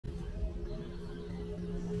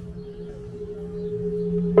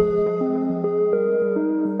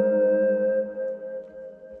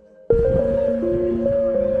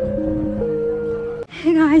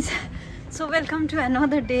welcome to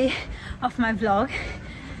another day of my vlog.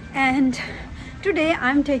 And today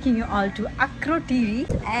I'm taking you all to Akrotiri,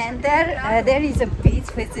 and there is a beach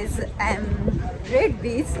which is red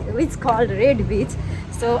beach, which is called red beach.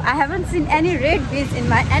 So I haven't seen any red beach in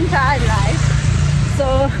my entire life.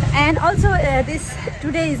 So, and also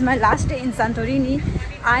today is my last day in Santorini.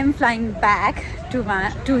 I'm flying back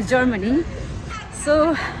to Germany.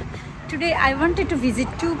 So today I wanted to visit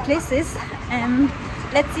two places, and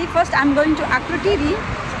let's see. First I'm going to Akrotiri,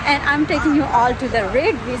 and I'm taking you all to the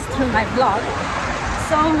red beach through my vlog.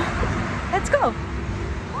 So let's go.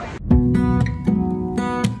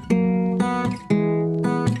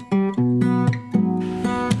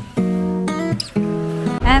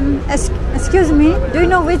 Excuse me, do you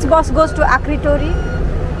know which bus goes to Akrotiri?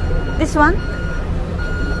 This one?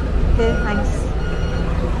 Okay, thanks.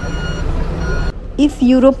 If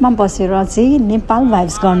Europe ma basera chai Nepal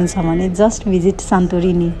vibes garnu cha bhane just visit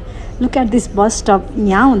Santorini. Look at this bus stop.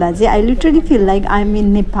 Yaha hunda chai I literally feel like I'm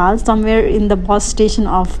in Nepal, somewhere in the bus station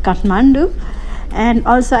of Kathmandu. And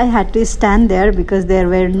also I had to stand there because there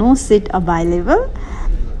were no seat available.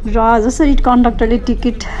 र जसरी कन्डक्टरले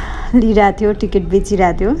ticket लिइरहेको थियो, ticket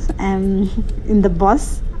बेचिरहेको थियो in the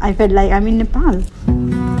bus, I felt like I'm in Nepal.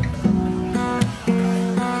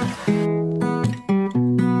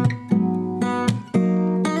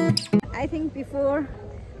 I think before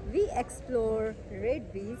we explore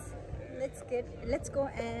Red Beach, let's go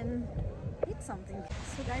and eat something.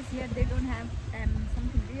 So guys, here they don't have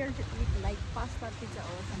something real to eat like pasta, pizza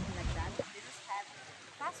or something like that. They just have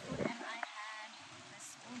fast food, and I had a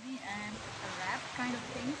smoothie and a wrap kind of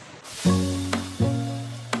things.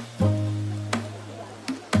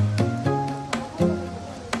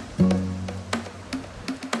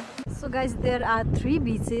 So guys, there are three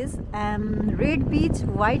beaches, red beach,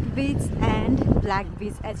 white beach and black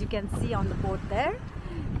beach, as you can see on the board there.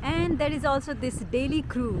 And there is also this daily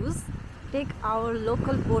cruise, take our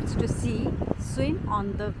local boats to sea, swim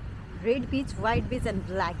on the red beach, white beach and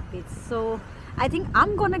black beach. So I think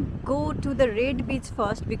I'm gonna go to the red beach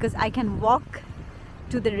first because I can walk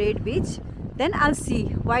to the red beach, then I'll see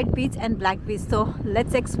white beach and black beach. So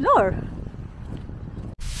let's explore.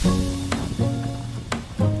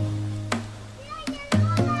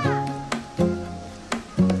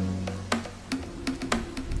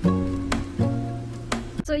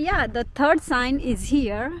 So yeah, the third sign is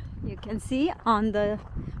here. You can see on the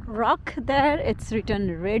rock there, it's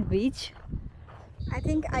written red beach. I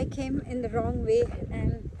think I came in the wrong way,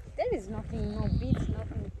 and there is nothing, no beach,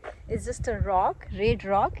 nothing. It's just a rock, red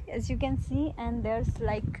rock, as you can see, and there's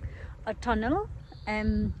like a tunnel,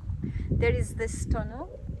 and there is this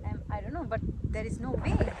tunnel, and I don't know, but there is no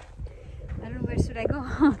way. I don't know, where should I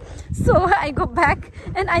go? So I go back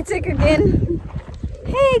and I check again.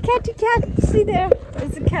 Hey, catty cat, see there,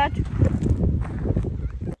 there's a cat.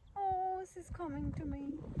 Oh, she's coming to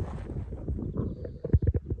me.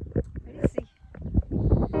 Where is he?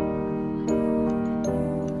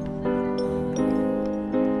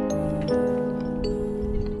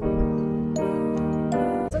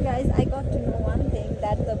 So guys, I got to know one thing,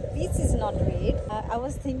 that the beach is not red. I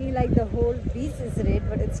was thinking like the whole beach is red,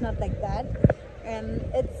 but it's not like that.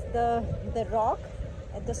 It's the rock.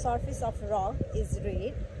 The surface of rock is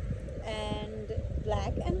red and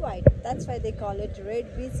black and white. That's why they call it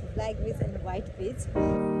red beach, black beach and white beach.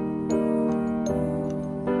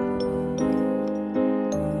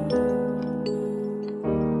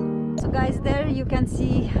 So guys, there you can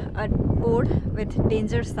see a board with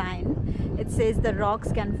danger sign. It says the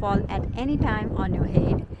rocks can fall at any time on your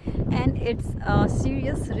head, and it's a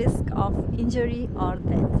serious risk of injury or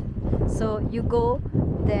death. So you go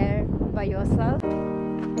there by yourself.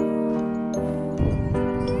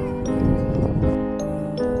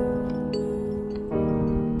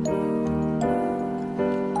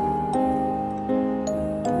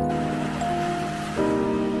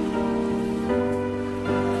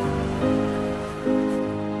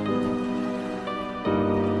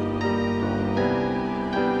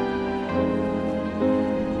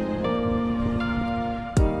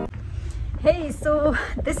 Hey, so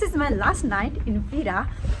this is my last night in Fira,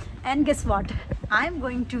 and guess what? I'm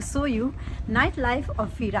going to show you nightlife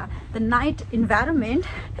of Fira, the night environment,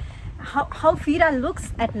 how Fira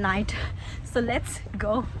looks at night. So let's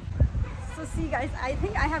go. So see guys, I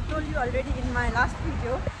think I have told you already in my last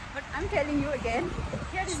video, but I'm telling you again,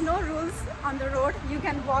 here is no rules on the road. You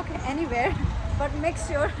can walk anywhere, but make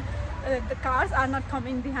sure the cars are not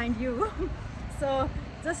coming behind you. So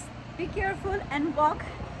just be careful and walk.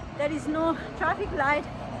 There is no traffic light,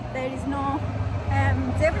 there is no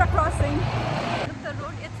zebra crossing. Look, the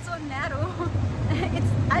road, it's so so narrow.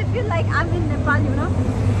 I feel like I'm in Nepal, you know.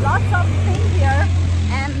 Lots of things here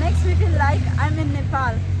and makes me feel like I'm in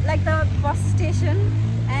Nepal. Like the bus station,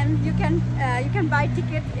 and you can buy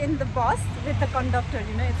ticket in the bus with the conductor,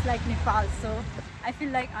 you know. It's like Nepal. So I feel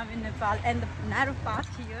like I'm in Nepal, and the narrow path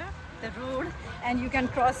here, the road, and you can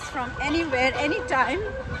cross from anywhere, anytime.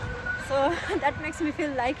 So that makes me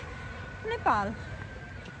feel like Nepal.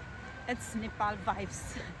 It's Nepal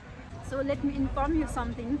vibes. So let me inform you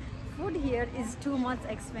something. Food here is too much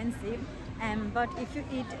expensive, but if you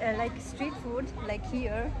eat like street food, like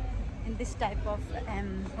here in this type of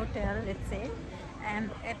hotel, let's say,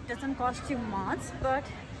 it doesn't cost you much. But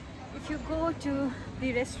if you go to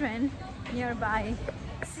the restaurant nearby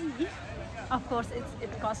sea, of course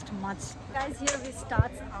it costs much. Guys, here we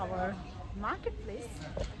start our marketplace,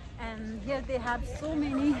 and here they have so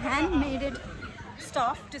many handmade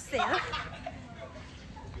stuff to sell.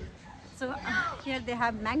 So here they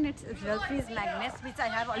have magnets as well, freeze magnets, which I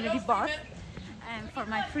have already bought for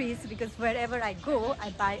my freeze, because wherever I go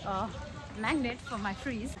I buy a magnet for my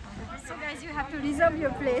freeze. So guys, you have to reserve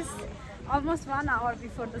your place almost 1 hour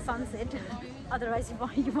before the sunset, otherwise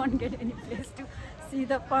you won't get any place to see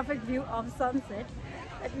the perfect view of sunset.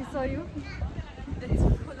 Let me show you. It's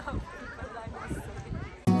full of people, I must say.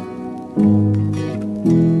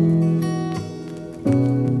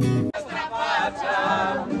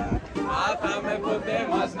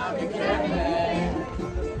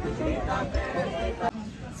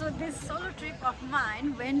 So this solo trip of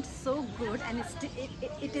mine went so good, and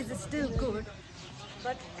it is still good,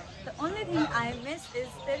 but the only thing I miss is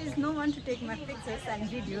there is no one to take my pictures and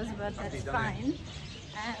videos, but that's fine.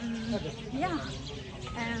 Yeah,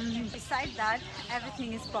 and beside that,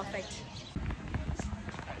 everything is perfect.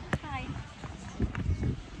 Hi.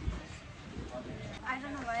 I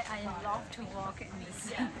don't know why I love to walk in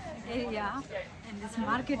this area, in this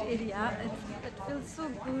market area. It feels so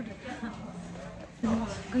good. I'm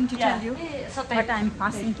going to tell you what I'm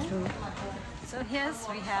passing through. So here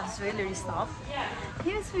we have jewelry shop.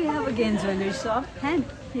 Here we have again jewelry shop, and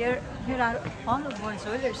here are all over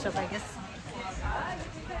jewelry shop, I guess.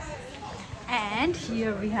 And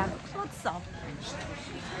here we have clothes shop.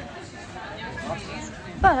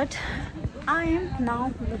 But I am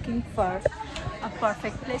now looking for a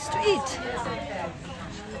perfect place to eat.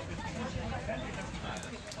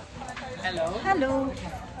 Hello. Hello.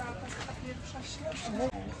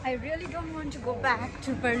 I really don't want to go back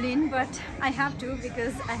to Berlin, but I have to,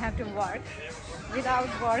 because I have to work. Without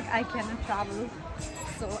work I cannot travel,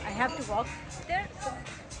 so I have to walk.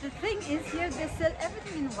 The thing is, here they sell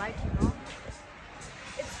everything in white, you know.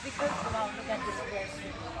 It's because, wow, look at this dress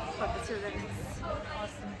for the children. It's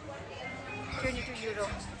awesome. 22 euro.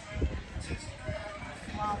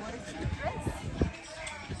 Wow, what a cute dress.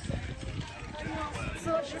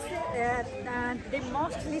 So they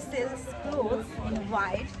mostly sell clothes in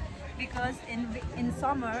white, because in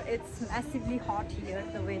summer it's massively hot here.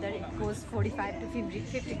 The weather, it goes 45 to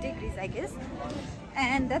 50 degrees, I guess,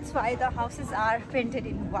 and that's why the houses are painted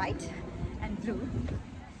in white and blue.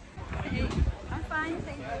 Hey, I'm fine,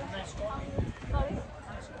 thank you. Sorry?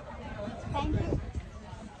 Thank you.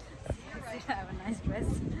 I have a nice dress.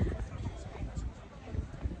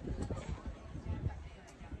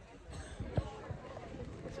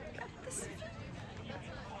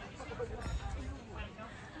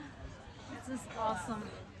 This is awesome.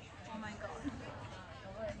 Oh my god.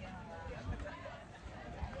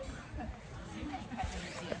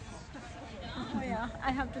 Oh yeah,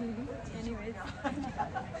 I have to leave anyways.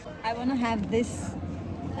 I want to have this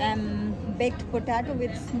baked potato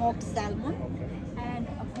with smoked salmon and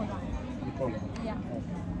a pho. Yeah,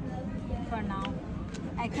 for now.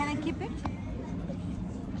 Can I keep it?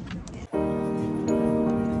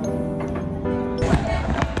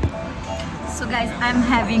 So guys, I'm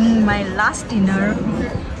having my last dinner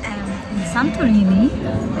in Santorini.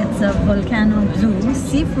 It's a Volcano Blue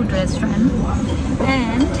seafood restaurant,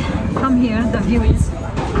 and from here the view is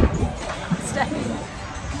stunning.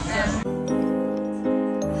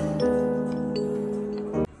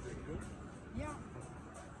 Yeah,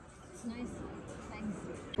 it's nice. Thanks.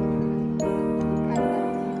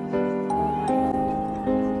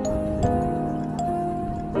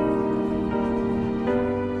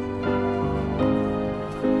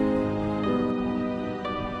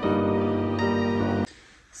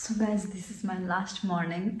 So guys, this is my last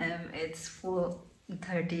morning. It's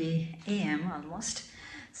 4:30 a.m. almost.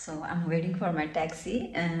 So I'm waiting for my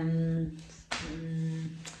taxi.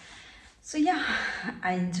 So yeah,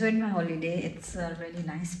 I enjoyed my holiday. It's a really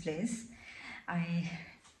nice place. I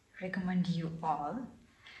recommend you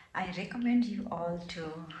all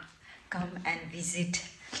to come and visit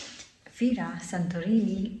Fira,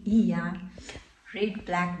 Santorini, Ia, Red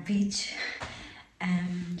Black Beach,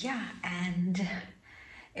 and yeah, and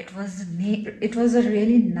it was a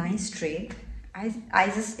really nice trip.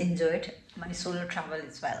 I just enjoyed my solo travel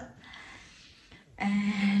as well.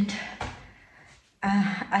 And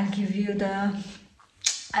I'll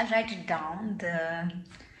write it down, the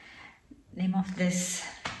name of this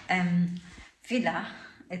villa.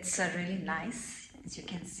 It's really nice, as you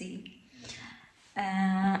can see.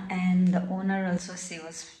 And the owner also, she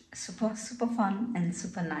was super fun and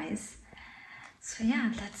super nice. So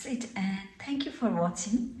yeah, that's it, and thank you for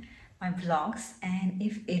watching my vlogs. And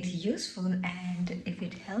if it's useful and if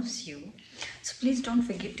it helps you, so please don't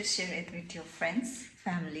forget to share it with your friends,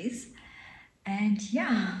 families. And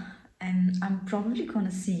yeah, and I'm probably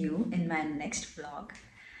gonna see you in my next vlog.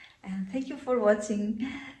 And thank you for watching.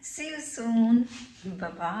 See you soon.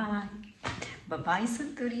 Bye bye. Bye bye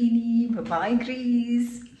Santorini. Bye bye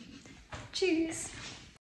Greece. Cheers.